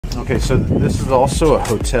Okay, so this is also a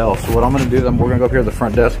hotel. So what I'm going to do is we're going to go up here to the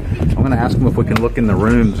front desk. I'm going to ask them if we can look in the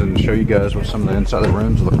rooms and show you guys what some of the inside of the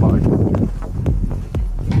rooms look like.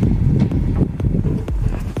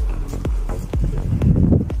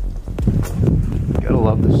 Gotta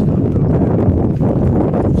love this stuff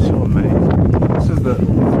though. It's so amazing. These are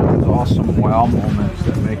those awesome wow moments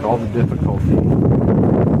that make all the difficulty,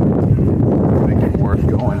 make it worth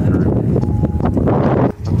going through.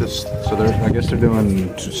 So I guess they're doing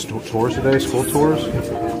tours today, school tours?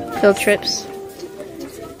 Field trips.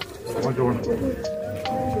 One door.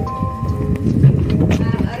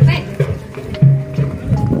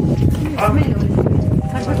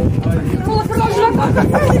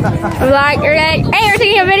 Like, hey, we're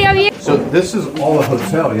taking a video of you. So this is all a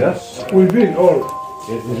hotel, yes? We've been all.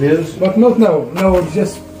 It is? But not now. Now it's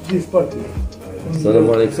just this party.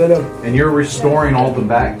 Salam. And you're restoring all the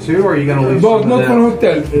back too, or are you going to leave some of not that? for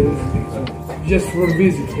hotel, just for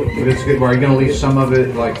visit. It's good. Are you going to leave some of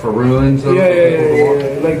it like for ruins? Yeah,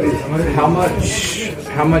 like this.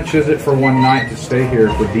 How much is it for one night to stay here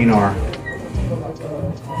for dinar?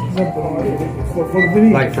 For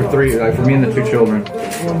three. Like for three, like for me and the two children.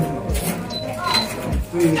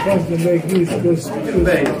 Something like this.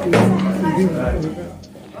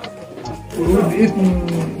 We would eat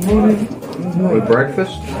morning. With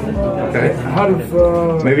breakfast? Okay.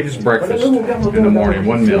 Maybe just breakfast in the morning,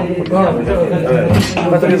 one meal.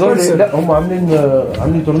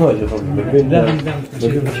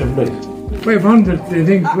 500, I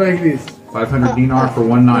think, like this. 500 dinar for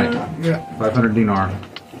one night. Yeah. 500 dinar.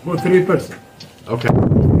 For 3 person. Okay.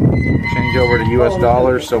 Change over to US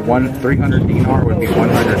dollars, so 300 dinar would be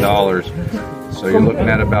 $100. So you're looking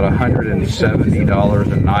at about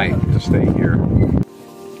 $170 a night to stay here.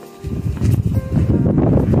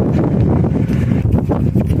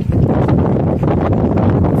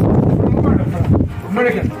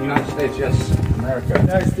 American. United States, yes. America.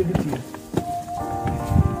 Nice to meet you.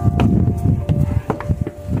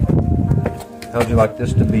 How'd you like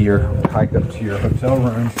this to be your hike up to your hotel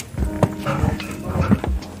room?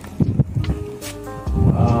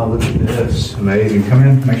 Wow, look at this. Amazing. Come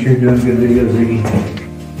in. Make sure you're doing a good video, Ziggy.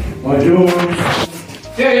 Bonjour.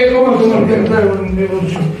 Yeah, come on.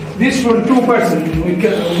 This for 2 person. We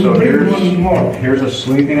can bring one more. Here's a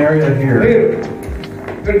sleeping area here. Here.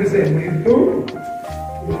 The same.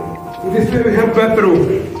 This way we have bathroom.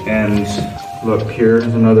 And look,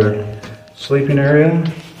 here's another sleeping area.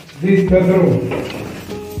 This bathroom.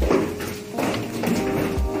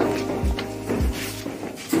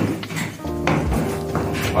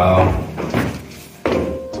 Wow.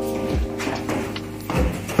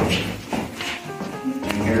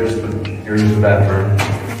 Here's the bathroom.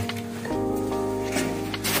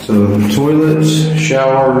 So toilets,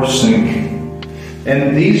 shower, sink.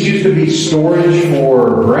 And these used to be storage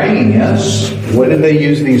for grain, yes? What did they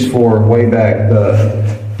use these for way back,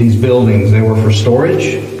 these buildings? They were for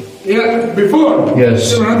storage? Yeah, before.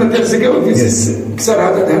 Yes. 700 years ago, this is Ksar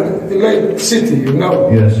Hadada, like city, you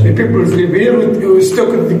know. Yes. The people live here, we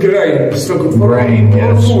stock the grain, stock for grain,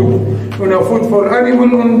 yes. Food. We have food for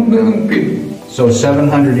animal and people. So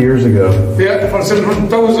 700 years ago. Yeah, for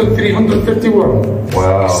 7,351.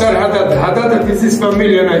 Wow. Ksar Hadada. Hadada, this is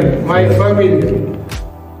family name, my family.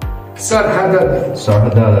 Ksar Hadada. Ksar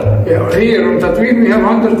Hadada. Yeah, here on Tatooine we have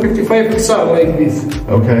 155 Ksar like this.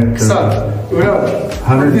 Okay. Ksar. We have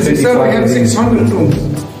 155 this Ksar, we have 600 rooms.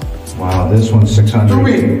 Wow, this one's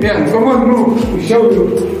 600. Yeah, come on, look. We show you.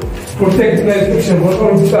 Protect nice picture for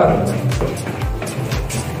all Ksar.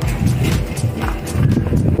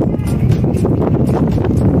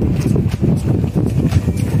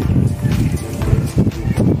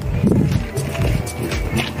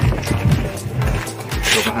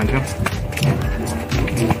 Behind him.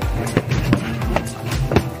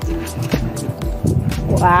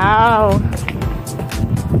 Wow.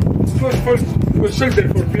 For children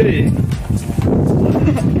for play.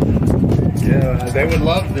 Yeah, they would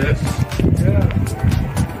love this. Yeah.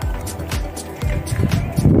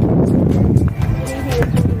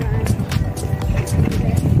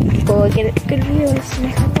 We'll get a good view of this.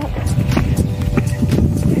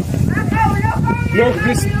 Look,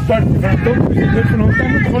 this part from top is different.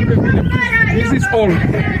 This is old.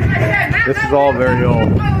 This is all very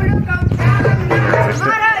old.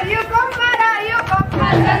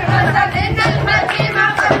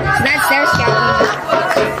 That's their skeleton.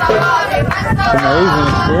 Amazing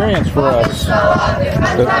experience for us.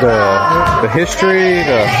 The history,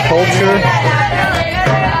 the culture.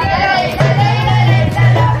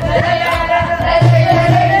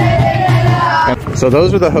 So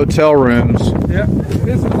those are the hotel rooms. Yeah,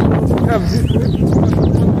 this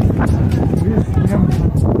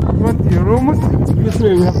one rooms. This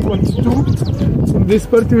way we have 22. In this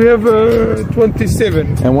part we have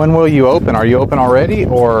 27. And when will you open? Are you open already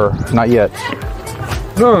or not yet?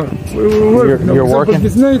 No, we work. You're working?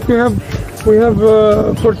 This night we have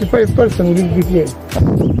 45 persons live this way.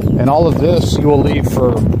 And all of this you will leave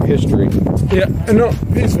for history. Yeah, no,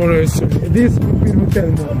 this one is this will be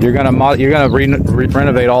hotel. You're gonna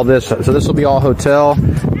renovate all this, so this will be all hotel.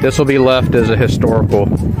 This will be left as a historical.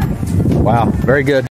 Wow, very good.